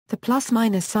The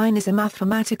plus-minus sign is a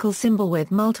mathematical symbol with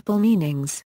multiple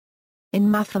meanings. In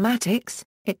mathematics,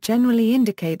 it generally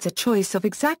indicates a choice of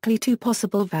exactly two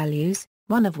possible values,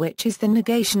 one of which is the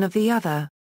negation of the other.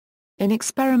 In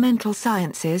experimental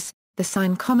sciences, the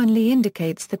sign commonly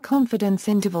indicates the confidence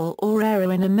interval or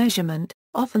error in a measurement,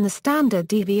 often the standard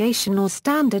deviation or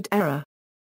standard error.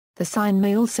 The sign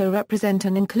may also represent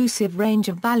an inclusive range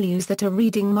of values that a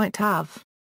reading might have.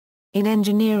 In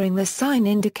engineering, the sign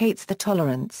indicates the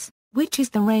tolerance, which is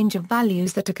the range of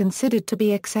values that are considered to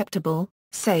be acceptable,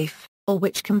 safe, or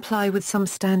which comply with some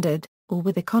standard, or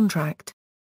with a contract.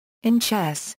 In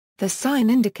chess, the sign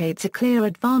indicates a clear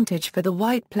advantage for the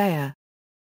white player.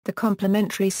 The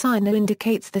complementary sign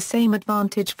indicates the same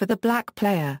advantage for the black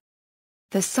player.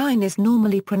 The sign is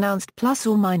normally pronounced plus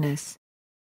or minus.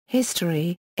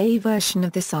 History: a version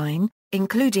of the sign,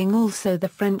 including also the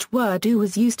French word ou,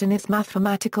 was used in its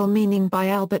mathematical meaning by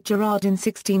Albert Girard in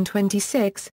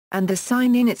 1626, and the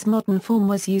sign in its modern form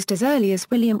was used as early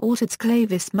as William Ortard's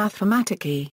Clavis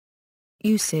Mathematicae.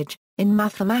 Usage: in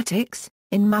mathematics,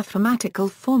 in mathematical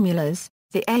formulas,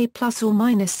 the a plus or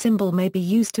minus symbol may be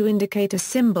used to indicate a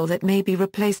symbol that may be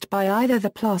replaced by either the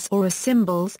plus or a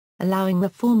symbols, allowing the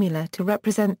formula to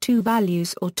represent two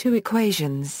values or two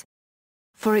equations.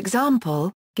 For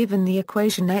example, given the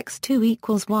equation x2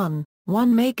 equals 1,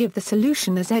 one may give the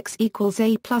solution as x equals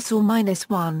a plus or minus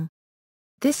 1.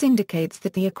 This indicates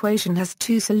that the equation has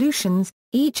two solutions,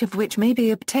 each of which may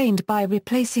be obtained by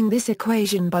replacing this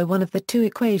equation by one of the two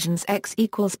equations x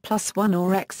equals plus 1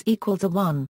 or x equals a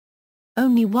 1.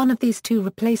 Only one of these two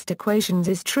replaced equations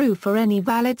is true for any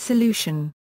valid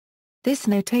solution. This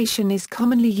notation is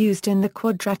commonly used in the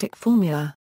quadratic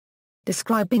formula,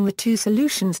 describing the two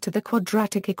solutions to the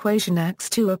quadratic equation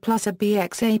x2 a plus a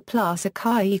bx a plus a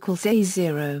chi equals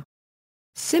a0.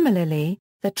 Similarly,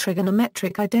 the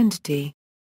trigonometric identity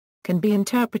can be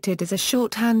interpreted as a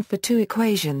shorthand for two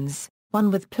equations,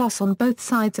 one with plus on both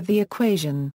sides of the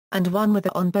equation, and one with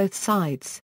a on both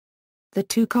sides. The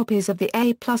two copies of the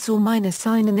a plus or minus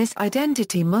sign in this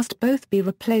identity must both be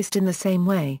replaced in the same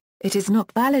way. It is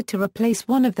not valid to replace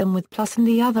one of them with plus and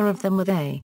the other of them with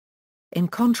a. In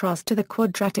contrast to the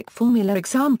quadratic formula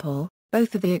example,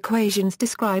 both of the equations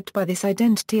described by this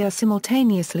identity are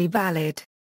simultaneously valid.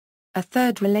 A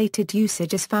third related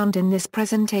usage is found in this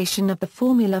presentation of the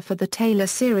formula for the Taylor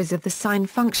series of the sine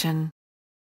function.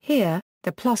 Here,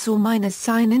 the plus or minus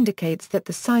sign indicates that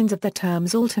the signs of the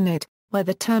terms alternate, where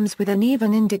the terms with an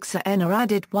even index of n are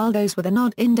added while those with an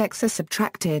odd index are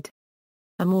subtracted.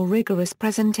 A more rigorous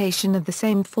presentation of the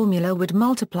same formula would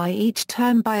multiply each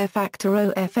term by a factor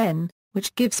OFN,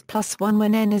 which gives plus 1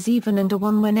 when n is even and a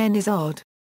 1 when n is odd.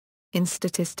 In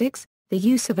statistics, the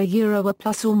use of a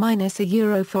plus or minus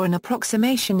a for an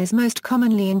approximation is most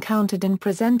commonly encountered in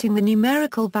presenting the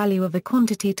numerical value of a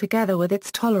quantity together with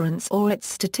its tolerance or its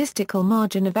statistical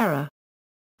margin of error.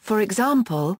 For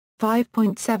example,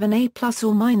 5.7 a plus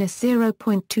or minus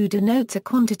 0.2 denotes a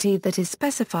quantity that is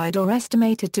specified or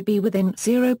estimated to be within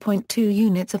 0.2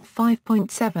 units of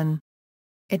 5.7.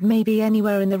 It may be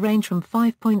anywhere in the range from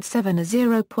 5.7 a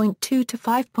 0.2 to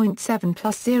 5.7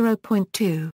 plus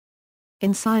 0.2.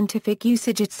 In scientific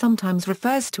usage, it sometimes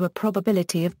refers to a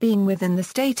probability of being within the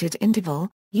stated interval,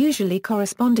 usually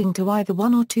corresponding to either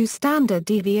one or two standard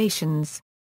deviations.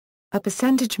 A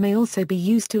percentage may also be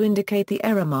used to indicate the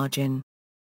error margin.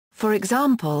 For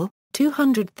example,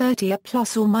 230 A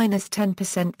plus or minus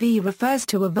 10% V refers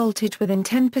to a voltage within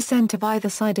 10% of either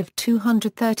side of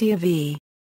 230 A V.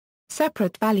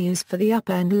 Separate values for the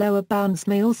upper and lower bounds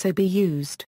may also be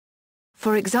used.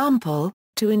 For example,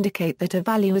 to indicate that a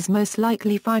value is most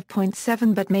likely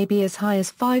 5.7 but may be as high as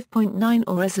 5.9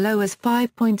 or as low as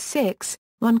 5.6,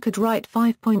 one could write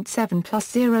 5.7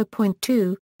 plus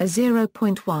 0.2, a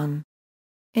 0.1.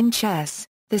 In chess,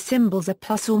 the symbols a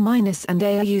plus or minus and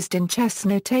a are used in chess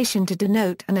notation to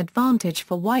denote an advantage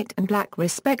for white and black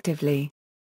respectively.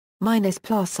 Minus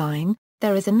plus sign,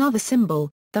 there is another symbol,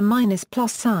 the minus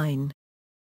plus sign.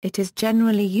 It is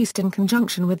generally used in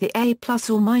conjunction with the a plus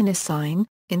or minus sign,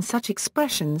 in such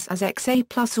expressions as xa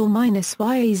plus or minus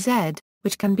yaz,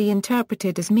 which can be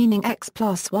interpreted as meaning x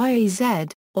plus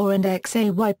yaz, or and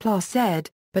xay plus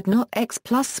z, but not x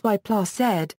plus y plus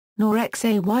z, nor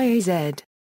xayaz.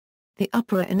 The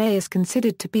upper in a is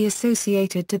considered to be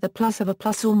associated to the plus of a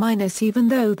plus or minus even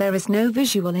though there is no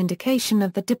visual indication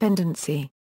of the dependency.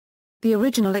 The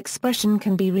original expression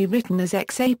can be rewritten as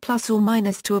xa plus or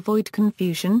minus to avoid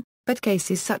confusion, but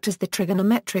cases such as the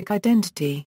trigonometric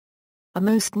identity are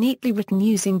most neatly written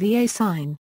using the a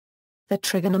sign. The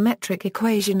trigonometric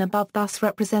equation above thus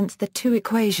represents the two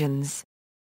equations.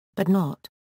 But not.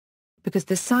 Because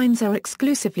the signs are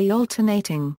exclusively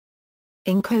alternating,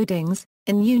 Encodings: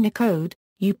 in Unicode,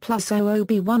 U plus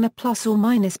OOB1 a plus or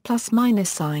minus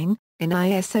sign, in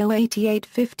ISO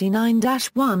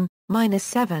 8859-1,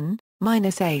 -7,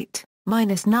 -8,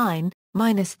 -9,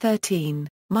 -13,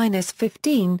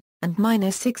 -15, and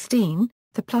 -16,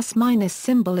 the plus-minus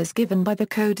symbol is given by the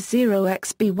code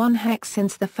 0xb1 hex.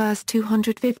 Since the first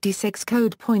 256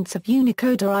 code points of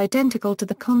Unicode are identical to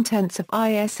the contents of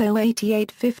ISO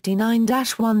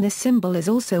 8859-1, the symbol is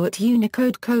also at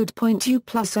Unicode code point U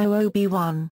plus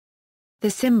OOB1. The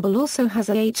symbol also has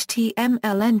a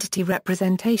HTML entity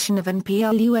representation of an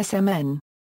PLUSMN.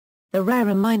 The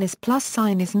rarer minus plus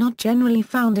sign is not generally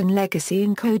found in legacy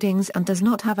encodings and does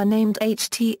not have a named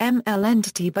HTML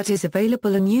entity but is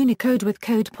available in Unicode with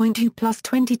code point U plus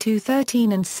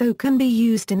 2213 and so can be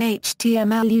used in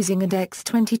HTML using index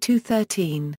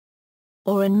 2213.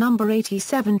 Or in number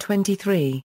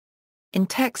 8723. In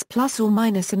text plus or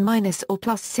minus and minus or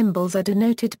plus symbols are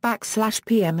denoted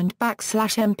 \PM and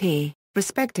 \MP,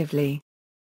 respectively.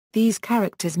 These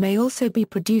characters may also be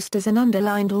produced as an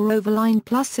underlined or overlined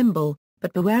plus symbol,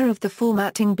 but beware of the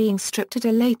formatting being stripped at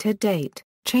a later date,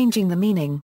 changing the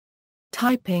meaning.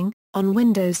 Typing: on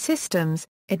Windows systems,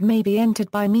 it may be entered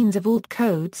by means of alt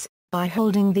codes, by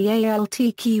holding the Alt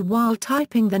key while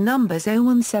typing the numbers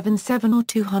 0177 or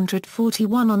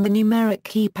 241 on the numeric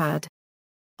keypad.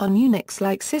 On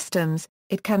Unix-like systems,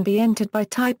 it can be entered by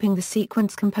typing the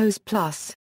sequence compose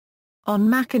plus. On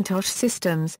Macintosh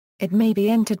systems, it may be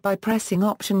entered by pressing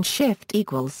Option-Shift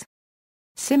equals.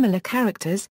 Similar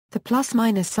characters: the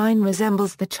plus-minus sign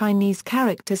resembles the Chinese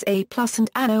characters A plus and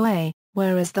ANOA,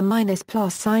 whereas the minus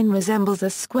plus sign resembles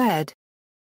a squared.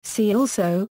 See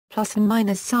also, plus and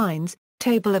minus signs,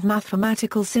 Table of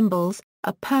mathematical symbols,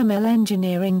 a Permel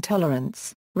engineering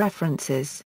tolerance, references.